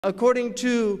according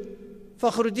to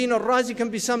Fakhrudin Razi, can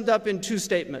be summed up in two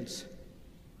statements: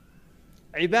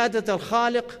 Ibadat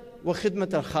al-Khaliq wa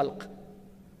Khidmat al-Khalq.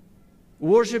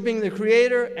 Worshipping the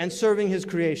Creator and serving His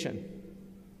creation.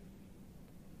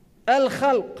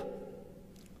 Al-Khalq.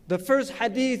 The first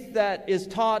hadith that is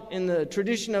taught in the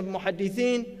tradition of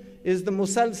Muhaddithin is the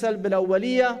Musalsal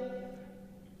bil-Awwaliyah,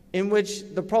 in which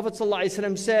the Prophet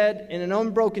ﷺ said, in an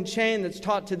unbroken chain that's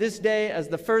taught to this day as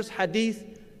the first hadith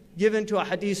given to a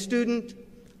hadith student,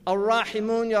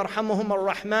 Ar-Rahimun yarhamuhum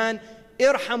ar-Rahman,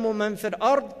 irhamu man fil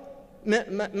ard,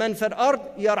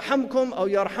 yarhamkum aw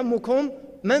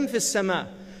yarhamukum man fis sama.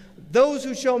 Those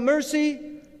who show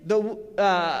mercy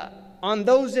on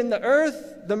those in the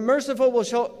earth, the merciful will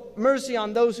show mercy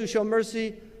on those who show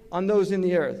mercy on those in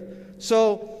the earth.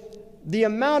 So the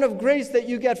amount of grace that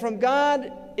you get from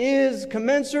God is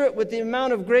commensurate with the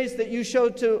amount of grace that you show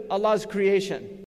to Allah's creation.